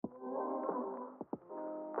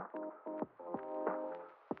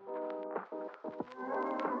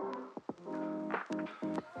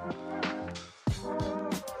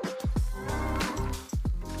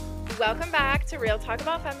Welcome back to Real Talk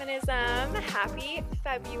About Feminism. Happy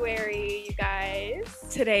February, you guys.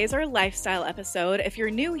 Today's our lifestyle episode. If you're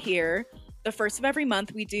new here, the first of every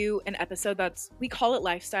month we do an episode we call it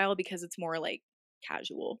lifestyle because it's more like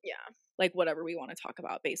casual. Yeah. Like whatever we want to talk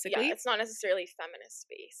about, basically. Yeah, it's not necessarily feminist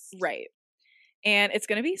based. Right. And it's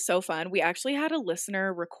going to be so fun. We actually had a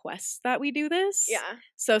listener request that we do this. Yeah.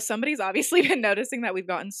 So somebody's obviously been noticing that we've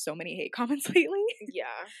gotten so many hate comments lately. Yeah.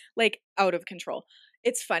 Like out of control.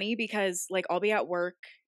 It's funny because like I'll be at work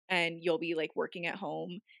and you'll be like working at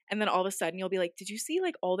home and then all of a sudden you'll be like, did you see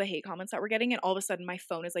like all the hate comments that we're getting? And all of a sudden my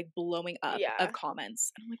phone is like blowing up of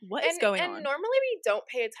comments. And I'm like, what is going on? And normally we don't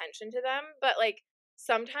pay attention to them, but like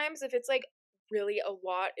sometimes if it's like really a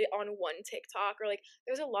lot on one TikTok or like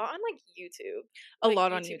there's a lot on like YouTube. A like,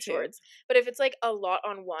 lot on YouTube. Shorts. But if it's like a lot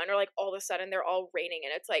on one or like all of a sudden they're all raining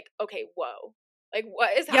and it's like, okay, whoa. Like,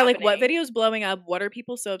 what is happening? Yeah, like, what video's blowing up? What are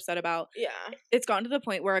people so upset about? Yeah. It's gotten to the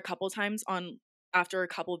point where a couple times after a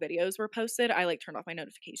couple videos were posted, I, like, turned off my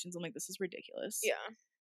notifications. I'm like, this is ridiculous. Yeah.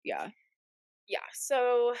 Yeah. Yeah.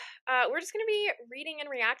 So, we're just going to be reading and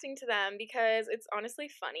reacting to them because it's honestly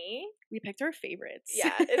funny. We picked our favorites.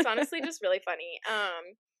 Yeah, it's honestly just really funny.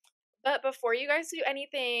 But before you guys do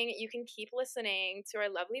anything, you can keep listening to our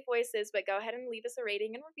lovely voices, but go ahead and leave us a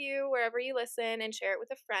rating and review wherever you listen and share it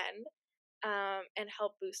with a friend. And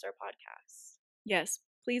help boost our podcast. Yes,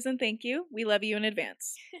 please and thank you. We love you in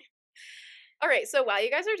advance. All right, so while you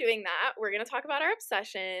guys are doing that, we're going to talk about our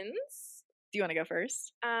obsessions. Do you want to go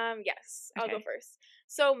first? Yes, I'll go first.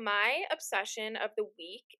 So my obsession of the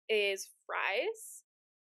week is fries.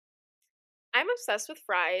 I'm obsessed with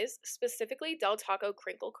fries, specifically Del Taco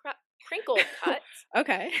crinkle cut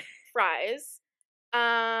Okay. fries.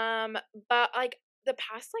 But like the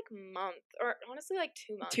past like month, or honestly like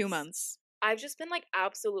 2 months. 2 months. I've just been like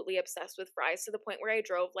absolutely obsessed with fries to the point where I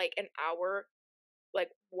drove like an hour like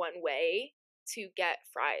one way to get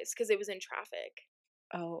fries because it was in traffic.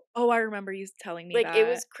 Oh, I remember you telling me like that. It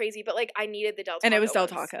was crazy, but like I needed the Del Taco. And it was Del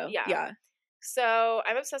ones. Taco. Yeah. Yeah. So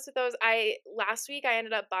I'm obsessed with those. Last week I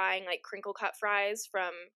ended up buying like crinkle cut fries from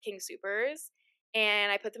King Soopers.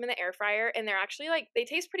 And I put them in the air fryer, and they're actually like they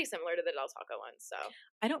taste pretty similar to the Del Taco ones. So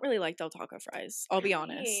I don't really like Del Taco fries. I'll be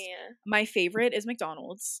honest. Yeah. My favorite is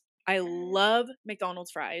McDonald's. I love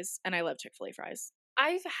McDonald's fries, and I love Chick-fil-A fries.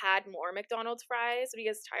 I've had more McDonald's fries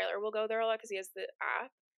because Tyler will go there a lot because he has the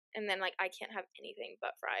app, and then like I can't have anything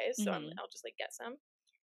but fries, so I'll just like get some.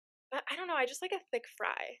 But I don't know. I just like a thick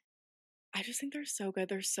fry. I just think they're so good.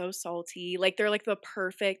 They're so salty. Like they're like the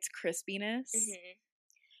perfect crispiness. Mm-hmm.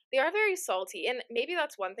 They are very salty, and maybe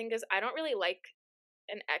that's one thing because I don't really like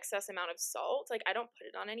an excess amount of salt. Like I don't put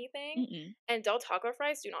it on anything, and Del Taco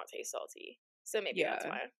fries do not taste salty, so maybe that's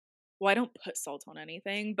why. Well, I don't put salt on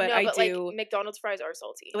anything, but I do. Like, McDonald's fries are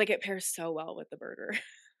salty. Like it pairs so well with the burger.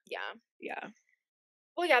 Yeah. Yeah.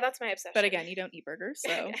 Well, yeah, that's my obsession. But again, you don't eat burgers,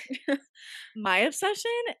 so. My obsession,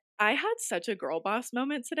 I had such a girl boss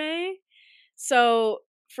moment today. So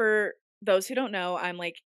for those who don't know, I'm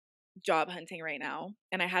like job hunting right now,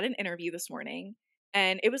 and I had an interview this morning,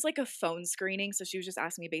 and it was like a phone screening. So she was just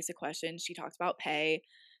asking me basic questions. She talked about pay.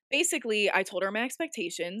 Basically, I told her my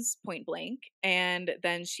expectations point blank, and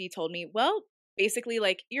then she told me, well, basically,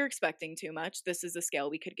 like, you're expecting too much. This is the scale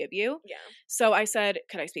we could give you. Yeah. So I said,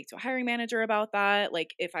 could I speak to a hiring manager about that? Like,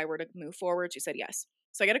 if I were to move forward? She said yes.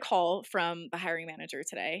 So I get a call from the hiring manager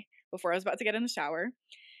today before I was about to get in the shower,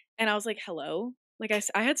 and I was like, hello? Like,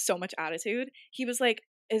 I had so much attitude. He was like,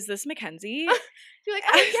 is this Mackenzie? You're like,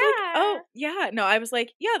 oh, yeah. Like, oh, yeah. No, I was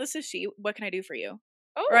like, yeah, this is she. What can I do for you?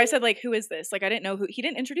 Oh. Or I said, like, who is this? Like, I didn't know he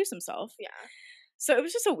didn't introduce himself. Yeah. So it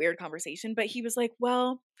was just a weird conversation. But he was like,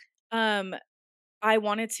 well, I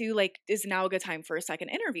wanted to, like, is now a good time for a second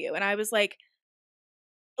interview? And I was like,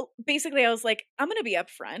 basically, I was like, I'm going to be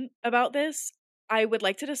upfront about this. I would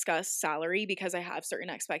like to discuss salary because I have certain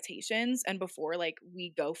expectations. And before, like,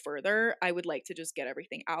 we go further, I would like to just get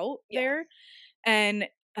everything out there. And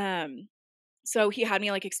so he had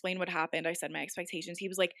me like explain what happened. I said my expectations. He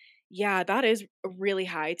was like, yeah, that is really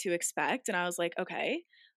high to expect. And I was like, okay.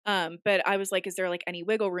 But I was like, is there like any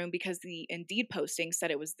wiggle room? Because the Indeed posting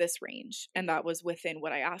said it was this range and that was within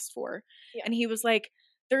what I asked for. Yeah. And he was like,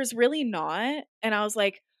 there's really not. And I was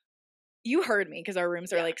like, you heard me because our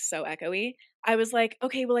rooms are like so echoey. I was like,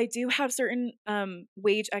 okay, well, I do have certain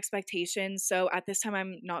wage expectations. So at this time,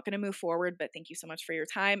 I'm not going to move forward, but thank you so much for your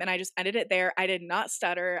time. And I just ended it there. I did not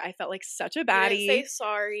stutter. I felt like such a baddie. You didn't say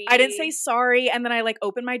sorry. I didn't say sorry. And then I like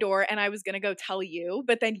opened my door and I was going to go tell you,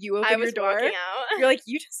 but then you opened your door. Walking out. You're like,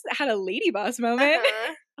 you just had a lady boss moment.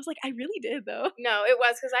 I was like, I really did though. No, it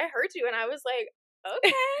was because I heard you and I was like, okay,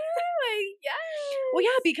 like, yes. Well,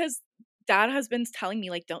 yeah, because dad has been telling me,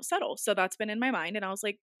 like, don't settle. So that's been in my mind. And I was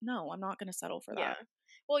like, no, I'm not going to settle for Yeah. that.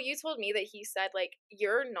 Well, you told me that he said, like,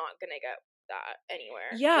 you're not gonna get that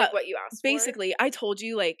anywhere. Yeah, Like, what you asked for. basically, I told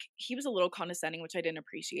you, like, he was a little condescending, which I didn't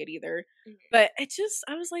appreciate either. Mhm. But it just,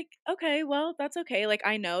 I was like, okay, well, that's okay. Like,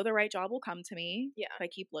 I know the right job will come to me Yeah. if I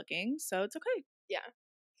keep looking. So it's okay.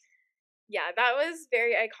 Yeah, that was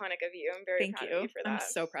very iconic of you. I'm very Thank proud of you. you for I'm that.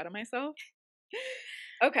 so proud of myself.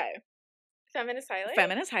 Okay. Feminist highlight?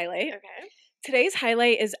 Feminist highlight. Okay. Today's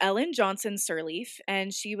highlight is Ellen Johnson Sirleaf,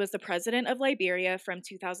 and she was the president of Liberia from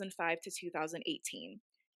 2005 to 2018.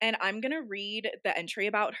 And I'm going to read the entry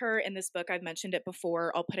about her in this book. I've mentioned it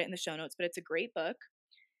before. I'll put it in the show notes, but it's a great book.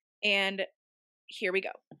 And here we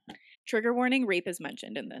go. Trigger warning, rape is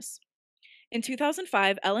mentioned in this. In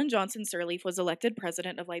 2005, Ellen Johnson Sirleaf was elected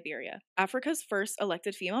president of Liberia. Africa's first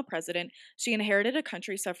elected female president, she inherited a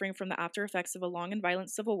country suffering from the after effects of a long and violent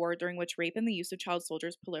civil war during which rape and the use of child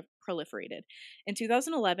soldiers proliferated. In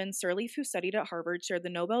 2011, Sirleaf, who studied at Harvard, shared the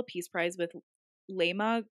Nobel Peace Prize with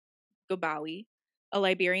Lema Gobawi, a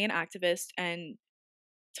Liberian activist, and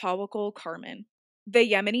Tawakkol Carmen, the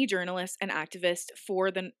Yemeni journalist and activist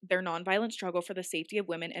for their nonviolent struggle for the safety of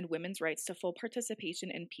women and women's rights to full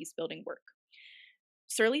participation in peace-building work.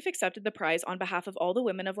 Sirleaf accepted the prize on behalf of all the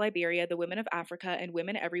women of Liberia, the women of Africa, and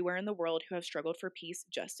women everywhere in the world who have struggled for peace,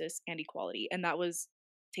 justice, and equality. And that was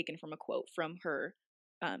taken from a quote from her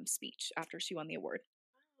speech after she won the award.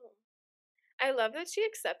 Oh. I love that she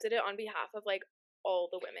accepted it on behalf of, like, all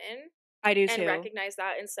the women. I do and too. recognized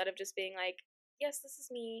that instead of just being like, yes, this is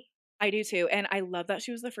me. I do too. And I love that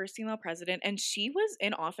she was the first female president, and she was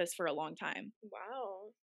in office for a long time.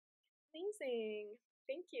 Wow. Amazing.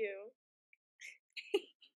 Thank you.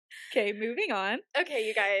 Okay, moving on. Okay,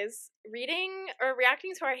 you guys, reading or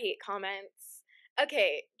reacting to our hate comments.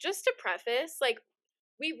 Okay, just to preface, like,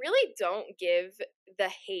 we really don't give the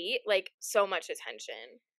hate, like, so much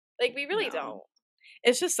attention. Like, we really No. don't.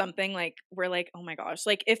 It's just something like we're like, oh my gosh.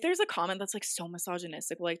 Like, if there's a comment that's like so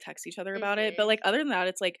misogynistic, we'll like text each other about it. But like, other than that,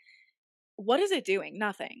 it's like, what is it doing?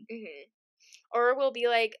 Nothing. Or we'll be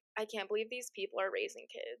like, I can't believe these people are raising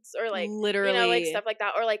kids. Or like, Literally. you know, like stuff like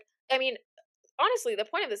that. Or like, I mean, honestly, the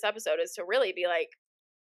point of this episode is to really be like,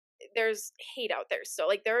 there's hate out there. So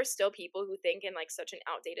like, there are still people who think in like such an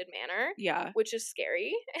outdated manner. Yeah. Which is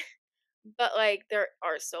scary. But like, there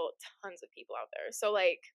are still tons of people out there. So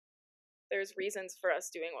like, there's reasons for us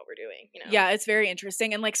doing what we're doing, you know? Yeah, it's very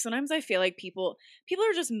interesting. And like sometimes I feel like people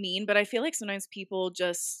are just mean, but I feel like sometimes people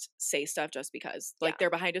just say stuff just because. Like they're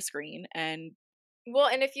behind a screen and well,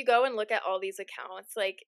 and if you go and look at all these accounts,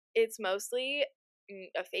 like it's mostly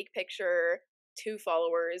a fake picture, 2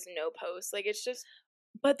 followers, no posts. Like it's just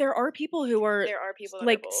but there are people who are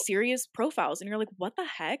like serious profiles and you're like, what the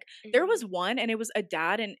heck? There was one and it was a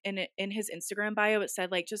dad and in his Instagram bio it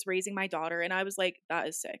said like just raising my daughter and I was like, that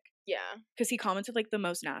is sick. Yeah. Because he commented like the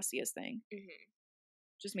most nastiest thing.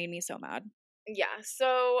 Just made me so mad. Yeah.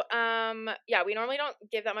 So yeah, we normally don't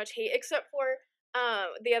give that much hate except for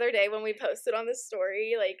the other day when we posted on the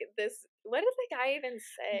story, like this, what did the guy even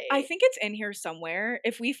say? I think it's in here somewhere.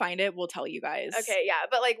 If we find it, we'll tell you guys. Okay, yeah,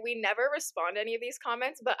 but like we never respond to any of these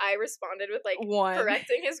comments, but I responded with like one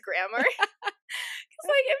correcting his grammar. Cause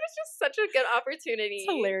like it was just such a good opportunity.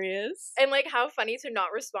 It's hilarious. And like how funny to not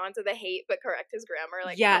respond to the hate but correct his grammar.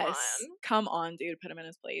 Like yes. Come on, dude. Put him in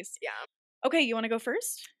his place. Yeah. Okay, you want to go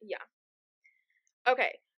first? Yeah.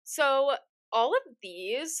 Okay. So all of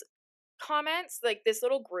these comments, like this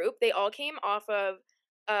little group, they all came off of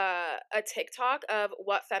a TikTok of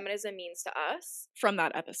what feminism means to us from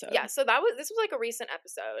that episode. Yeah, so this was like a recent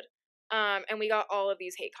episode, and we got all of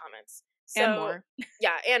these hate comments. So, and more.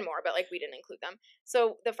 Yeah, and more, but like we didn't include them.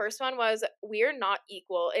 So the first one was, "We're not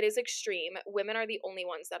equal. It is extreme. Women are the only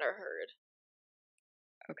ones that are heard."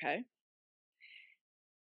 Okay.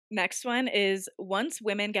 Next one is, once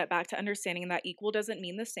women get back to understanding that equal doesn't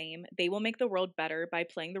mean the same, they will make the world better by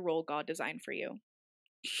playing the role God designed for you.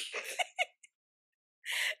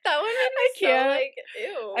 That one made me so like,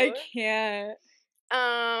 ew. I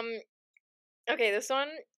can't. Okay, this one,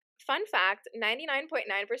 fun fact,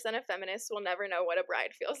 99.9% of feminists will never know what a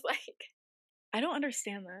bride feels like. I don't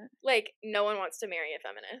understand that. Like, no one wants to marry a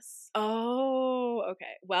feminist. Oh,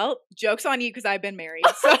 okay. Well, joke's on you because I've been married,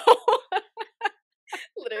 so.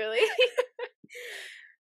 Literally.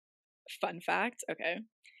 Fun fact. Okay.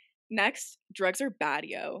 Next, drugs are bad,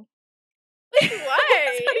 yo. Why? What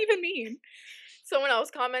does that even mean? Someone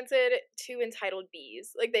else commented 2 entitled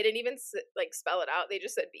bees. Like, they didn't even like spell it out. They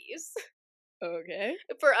just said bees. Okay.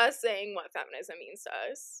 For us saying what feminism means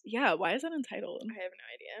to us. Yeah, why is that entitled? I have no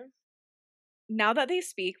idea. Now that they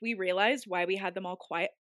speak, we realized why we had them all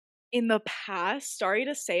quiet. in the past, sorry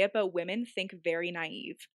to say it, but women think very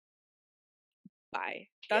naive. Bye.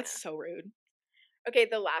 That's so rude. Okay,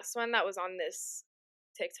 the last one that was on this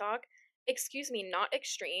TikTok. Excuse me, not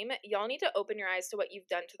extreme. Y'all need to open your eyes to what you've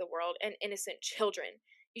done to the world and innocent children.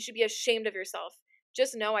 You should be ashamed of yourself.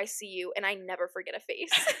 Just know I see you and I never forget a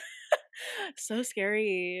face. So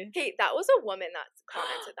scary. Okay, that was a woman that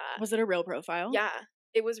commented that. Was it a real profile? Yeah,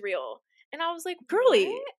 it was real. And I was like, Girly.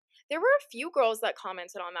 what? There were a few girls that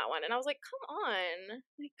commented on that one, and I was like, come on.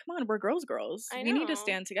 Like, come on, we're girls. I We need to know.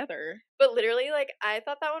 stand together. But literally, like, I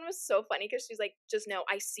thought that one was so funny because she's like, just know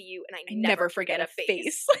I see you and I never forget a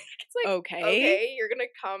face. It's like, okay, you're gonna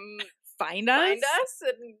come find us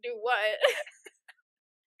and do what?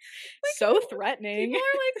 Like, so threatening. People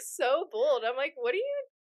are like so bold. I'm like, what are you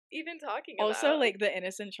even talking about? Also, like the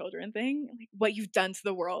innocent children thing, like what you've done to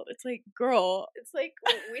the world. It's like, girl. It's like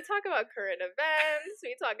we talk about current events.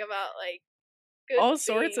 We talk about like good all things.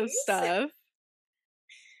 sorts of stuff.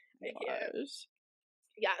 Gosh.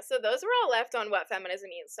 Yeah, so those were all left on what feminism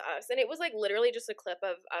means to us. And it was like literally just a clip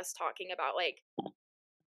of us talking about like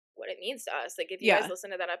what it means to us. Like if you guys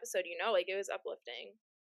listen to that episode, you know, like it was uplifting.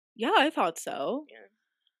 Yeah, I thought so. Yeah.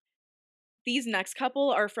 These next couple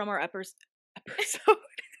are from our episode.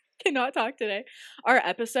 Cannot talk today. Our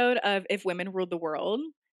episode of If Women Ruled the World,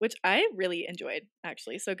 which I really enjoyed,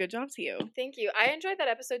 actually. So good job to you. Thank you. I enjoyed that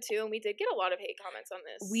episode too, and we did get a lot of hate comments on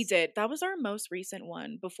this. We did. That was our most recent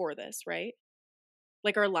one before this, right?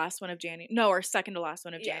 Like our last one of January. No, our second to last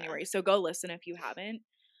one of January. So go listen if you haven't.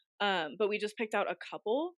 But we just picked out a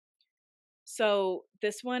couple. So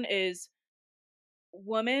this one is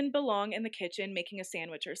women belong in the kitchen making a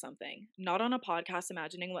sandwich or something, not on a podcast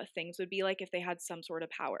imagining what things would be like if they had some sort of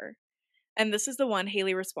power. And this is the one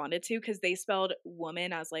Haley responded to because they spelled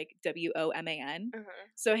woman as like WOMAN.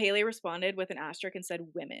 So Haley responded with an asterisk and said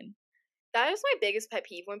women. That is my biggest pet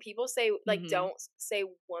peeve when people say like don't say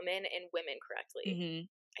woman and women correctly.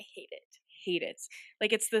 I hate it. Hate it.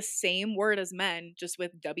 Like it's the same word as men, just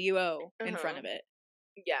with WO in front of it.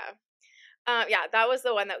 Yeah. Yeah, that was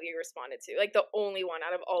the one that we responded to. Like the only one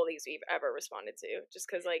out of all these we've ever responded to. Just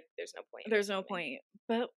because like there's no point. There's no point.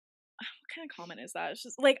 But what kind of comment is that? It's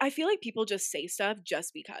just like I feel like people just say stuff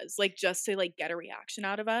just because, like just to like get a reaction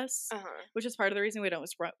out of us, which is part of the reason we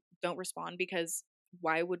don't respond because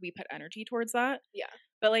why would we put energy towards that? Yeah.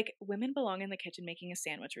 But like women belong in the kitchen making a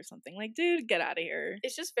sandwich or something. Like, dude, get out of here.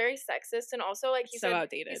 It's just very sexist and also like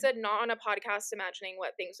outdated. He said not on a podcast imagining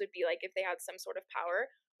what things would be like if they had some sort of power.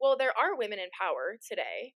 Well, there are women in power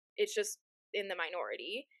today. It's just in the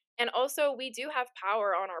minority. And also we do have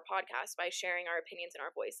power on our podcast by sharing our opinions and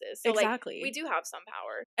our voices. So exactly. like we do have some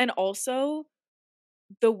power. And also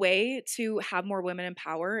the way to have more women in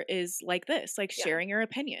power is like this, like sharing your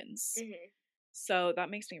opinions. So that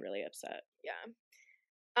makes me really upset. Yeah.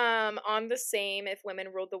 On the same If Women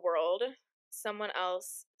Ruled the World, someone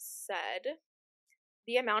else said,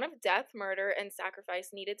 the amount of death, murder, and sacrifice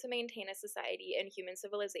needed to maintain a society and human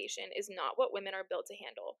civilization is not what women are built to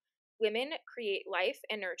handle. Women create life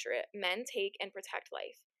and nurture it. Men take and protect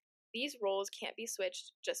life. These roles can't be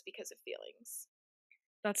switched just because of feelings.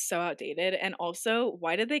 That's so outdated. And also,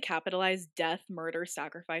 why did they capitalize death, murder,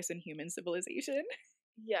 sacrifice, and human civilization?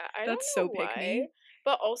 Yeah, I don't know why. Pick me.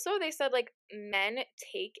 But also they said like men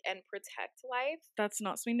take and protect life. That's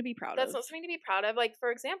not something to be proud of. That's not something to be proud of. Like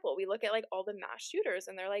for example, we look at like all the mass shooters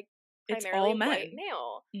and they're like primarily white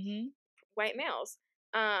male. White males.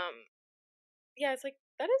 Yeah, it's like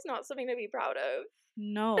that is not something to be proud of.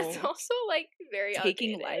 No. It's also like very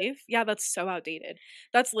taking outdated. Life. Yeah, that's so outdated.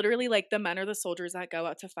 That's literally like the men are the soldiers that go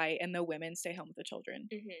out to fight and the women stay home with the children.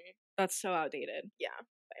 That's so outdated. Yeah.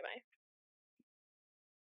 Bye-bye.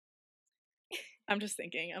 I'm just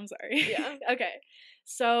thinking. I'm sorry. Yeah. Okay.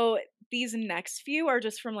 So these next few are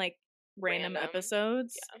just from like random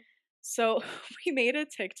episodes. Yeah. So we made a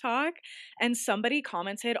TikTok and somebody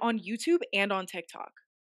commented on YouTube and on TikTok.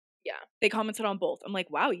 Yeah. They commented on both. I'm like,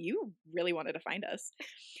 wow, you really wanted to find us.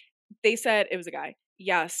 They said, it was a guy.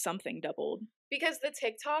 Yeah, something doubled. Because the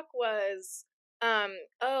TikTok was,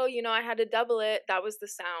 oh, you know, I had to double it. That was the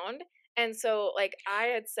sound. And so like I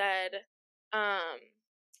had said,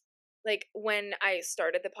 like when I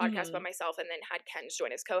started the podcast by myself and then had Ken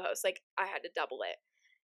join as co-host, like I had to double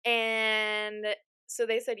it. And so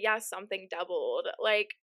they said, yeah, something doubled. Like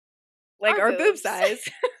our boob size.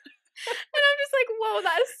 And I'm just like, whoa,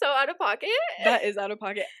 that is so out of pocket. That is out of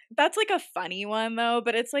pocket. That's like a funny one though,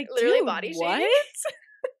 but it's like, literally dude, body what? shaming.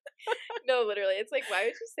 No, literally. It's like, why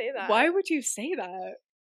would you say that? Why would you say that?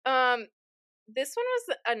 This one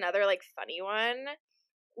was another like funny one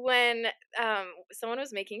when someone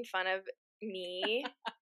was making fun of me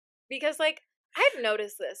because like I've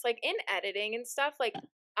noticed this, like, in editing and stuff, like,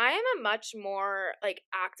 I am a much more, like,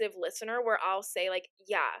 active listener where I'll say, like,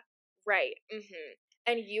 "Yeah, right, mhm,"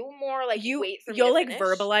 and you more, like, wait for me You'll to like finish.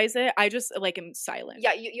 verbalize it. I just like am silent.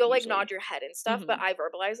 Yeah, you'll, like, Usually. nod your head and stuff, but Mhm. I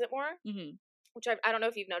verbalize it more, Mhm. which I don't know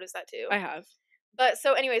if you've noticed that too. I have. But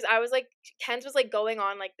so anyways, I was like Ken's was like going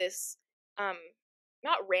on like this um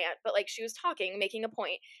not rant, but like she was talking, making a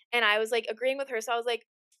point, and I was like agreeing with her, so I was like,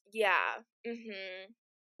 "Yeah, mhm,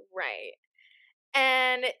 right."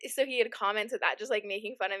 And so he had commented that, just like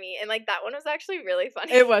making fun of me, and like that one was actually really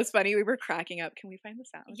funny. It was funny. We were cracking up. Can we find the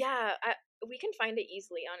sound? Yeah, we can find it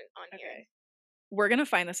easily on here. Okay. We're gonna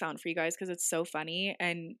find the sound for you guys because it's so funny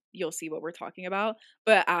and you'll see what we're talking about.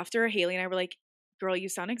 But after Haley and I were like, girl, you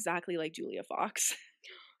sound exactly like Julia Fox.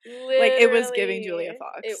 Like it was giving Julia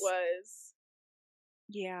Literally, it Fox. was.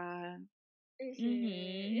 Yeah.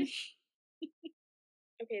 Mhm. Mhm.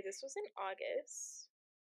 Okay, this was in August.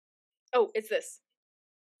 Oh, it's this.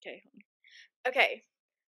 Okay. Okay,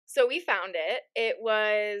 so we found it. It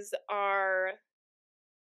was our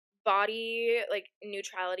body like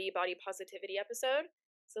neutrality, body positivity episode.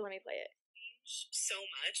 So let me play it. So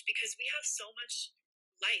much because we have so much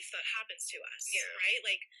life that happens to us, right?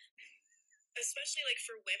 Like, especially like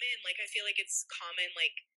for women, like I feel like it's common,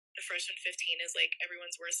 like the freshman 15 is like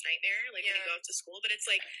everyone's worst nightmare, like when you go out to school, but it's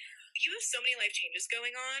like you have so many life changes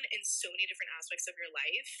going on in so many different aspects of your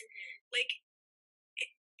life. Like,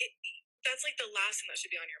 it that's like the last thing that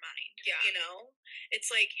should be on your mind. Yeah. You know?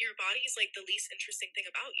 It's like your body is like the least interesting thing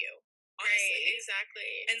about you. Honestly. Right,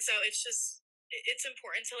 exactly. And so it's just it's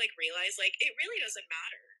important to like realize like it really doesn't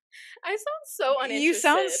matter. I sound so uninterested. You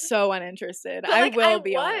sound so uninterested. But, I like, will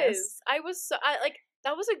be honest. I was so like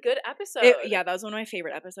that was a good episode. Yeah, that was one of my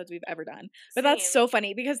favorite episodes we've ever done. But that's so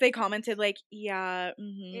funny because they commented like, yeah,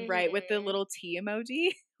 right, with the little tea emoji,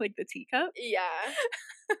 like the teacup. Yeah.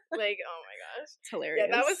 Like, oh my gosh. It's hilarious.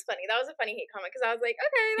 Yeah, that was funny. That was a funny hate comment because I was like,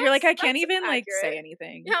 okay, you're like, I can't even accurate. like say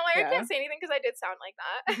anything. Yeah, like I can't say anything because I did sound like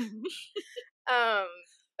that.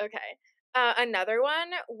 Okay. Another one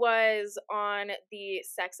was on the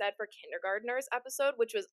Sex Ed for Kindergartners episode,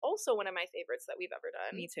 which was also one of my favorites that we've ever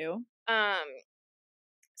done. Me too.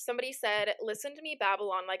 Somebody said, "Listen to me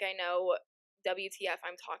babble on like I know WTF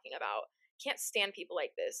I'm talking about. Can't stand people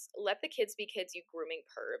like this. Let the kids be kids, you grooming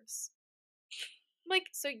pervs." Like,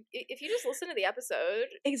 so if you just listen to the episode,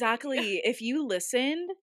 exactly. If you listened,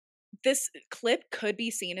 this clip could be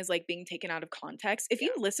seen as like being taken out of context. If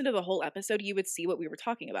you listen to the whole episode, you would see what we were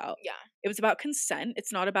talking about. Yeah. It was about consent.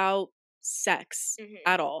 It's not about sex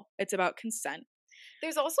at all. It's about consent.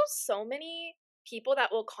 There's also so many people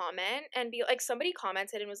that will comment and be like, somebody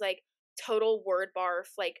commented and was like, total word barf,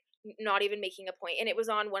 like not even making a point. And it was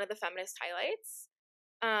on one of the feminist highlights.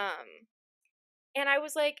 And I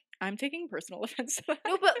was like, I'm taking personal offense to that.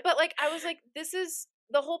 No, but like I was like, this is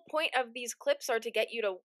the whole point of these clips are to get you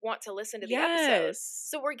to want to listen to the episode.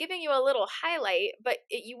 So we're giving you a little highlight, but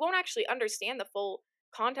you won't actually understand the full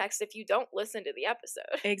context if you don't listen to the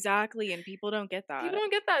episode. Exactly, and people don't get that. People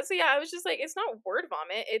don't get that. So yeah, I was just like, it's not word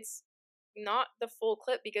vomit. It's not the full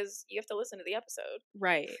clip because you have to listen to the episode.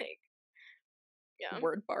 Right. Like, yeah.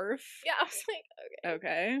 Word barf. Yeah, I was like, okay.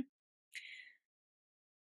 Okay.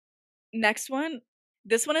 Next one.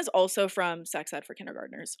 This one is also from Sex Ed for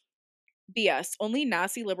Kindergartners. BS. Only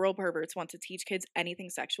nasty liberal perverts want to teach kids anything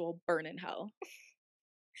sexual. Burn in hell.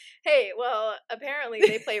 Hey, well, apparently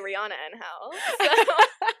they play Rihanna in hell.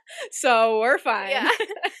 So we're fine. Yeah.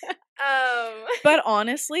 But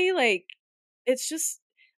honestly, like, it's just,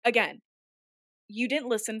 again, you didn't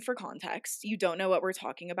listen for context. You don't know what we're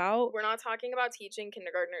talking about. We're not talking about teaching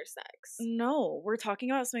kindergartner sex. No, we're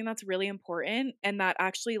talking about something that's really important and that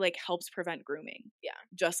actually like helps prevent grooming. Yeah.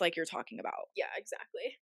 Just like you're talking about. Yeah,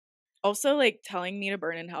 exactly. Also, like telling me to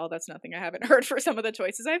burn in hell, that's nothing I haven't heard for some of the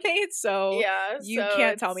choices I've made. So yeah, you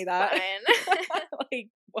can't tell me that. Like,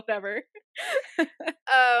 whatever.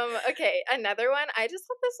 Okay, another one. I just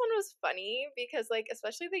thought this one was funny because like,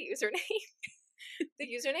 especially the username.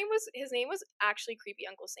 His name was actually Creepy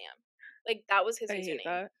Uncle Sam. Like that was his username. Hate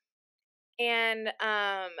that. And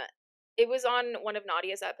it was on one of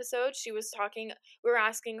Nadia's episodes. She was talking, we were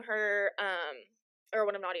asking her or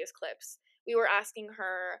one of Nadia's clips. We were asking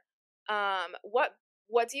her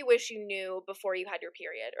what do you wish you knew before you had your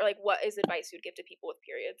period? Or like what is advice you'd give to people with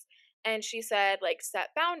periods? And she said like set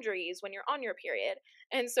boundaries when you're on your period.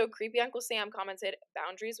 And so Creepy Uncle Sam commented,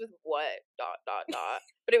 boundaries with what? ...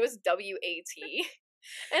 But it was WAT.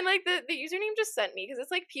 And like the username just sent me because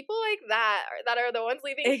it's like people like that are the ones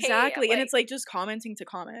leaving exactly hate, and it's like just commenting to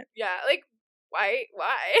comment. Yeah, like why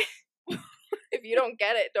if you don't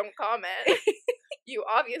get it, don't comment. you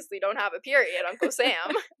obviously don't have a period, Uncle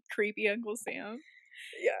Sam. Creepy Uncle Sam.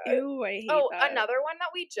 Yeah. Ew, I hate that. Another one that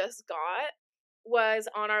we just got was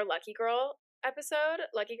on our Lucky Girl episode,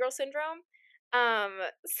 Lucky Girl Syndrome.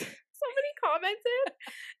 Somebody commented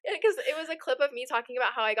because it was a clip of me talking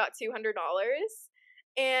about how I got $200.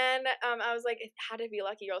 And I was like, it had to be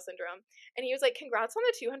Lucky Girl Syndrome. And he was like, congrats on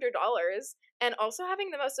the $200 and also having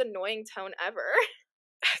the most annoying tone ever.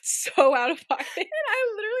 That's so out of pocket. And I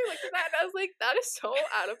literally looked at that and I was like, that is so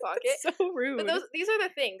out of pocket. So rude. But these are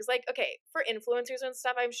the things. Like, okay, for influencers and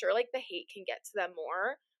stuff, I'm sure like the hate can get to them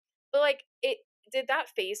more. But like, did that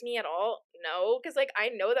faze me at all? No, because like I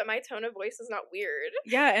know that my tone of voice is not weird.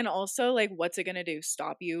 Yeah, and also like, what's it gonna do?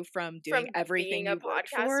 Stop you from doing everything you work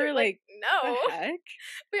for? Like, no. the heck?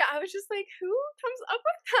 But yeah, I was just like, who comes up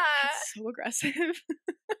with that? That's so aggressive.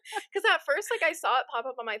 Because at first, like I saw it pop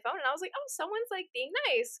up on my phone, and I was like, oh, someone's like being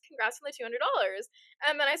nice. Congrats on the $200.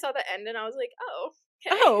 And then I saw the end, and I was like, oh,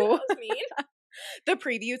 okay, that was mean. The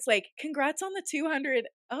preview, it's like, congrats on the 200.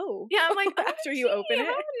 Oh. Yeah, I'm like, after you open it.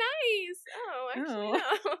 How nice. Oh, actually,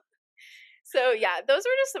 no. So, yeah, those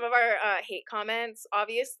are just some of our hate comments.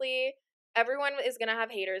 Obviously, everyone is going to have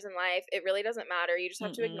haters in life. It really doesn't matter. You just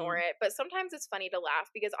have to ignore it. But sometimes it's funny to laugh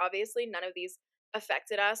because obviously none of these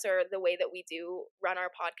affected us or the way that we do run our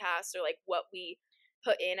podcast or like what we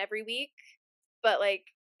put in every week. But like,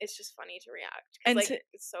 it's just funny to react because like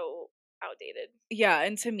it's so outdated. Yeah,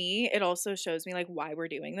 and to me it also shows me like why we're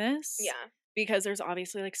doing this. Yeah, because there's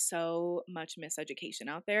obviously like so much miseducation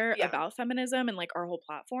out there about feminism and like our whole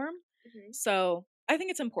platform. So I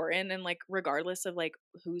think it's important, and like regardless of like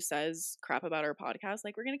who says crap about our podcast,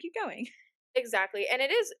 like we're gonna keep going. Exactly. And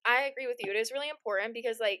it is, I agree with you, it is really important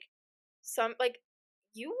because like some like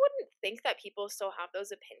you wouldn't think that people still have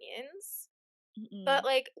those opinions, but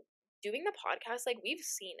like doing the podcast, like we've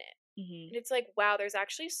seen it. And it's like, wow, there's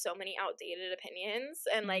actually so many outdated opinions,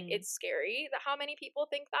 and like it's scary that how many people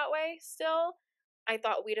think that way still. I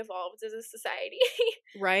thought we'd evolved as a society.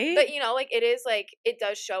 Right? But you know, like it is like it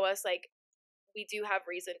does show us like we do have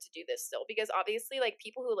reason to do this still, because obviously like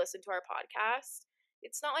people who listen to our podcast,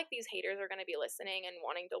 it's not like these haters are going to be listening and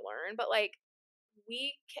wanting to learn, but like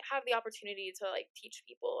we have the opportunity to like teach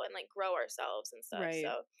people and like grow ourselves and stuff. Right.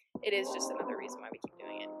 So it is just another reason why we keep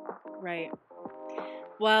doing it. Right.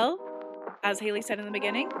 Well, as Haley said in the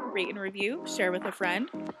beginning, rate and review, share with a friend.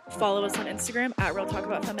 Follow us on Instagram at Real Talk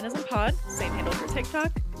About Feminism Pod. Same handle for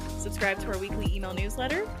TikTok. Subscribe to our weekly email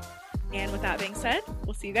newsletter. And with that being said,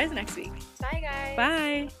 we'll see you guys next week. Bye, guys.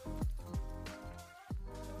 Bye.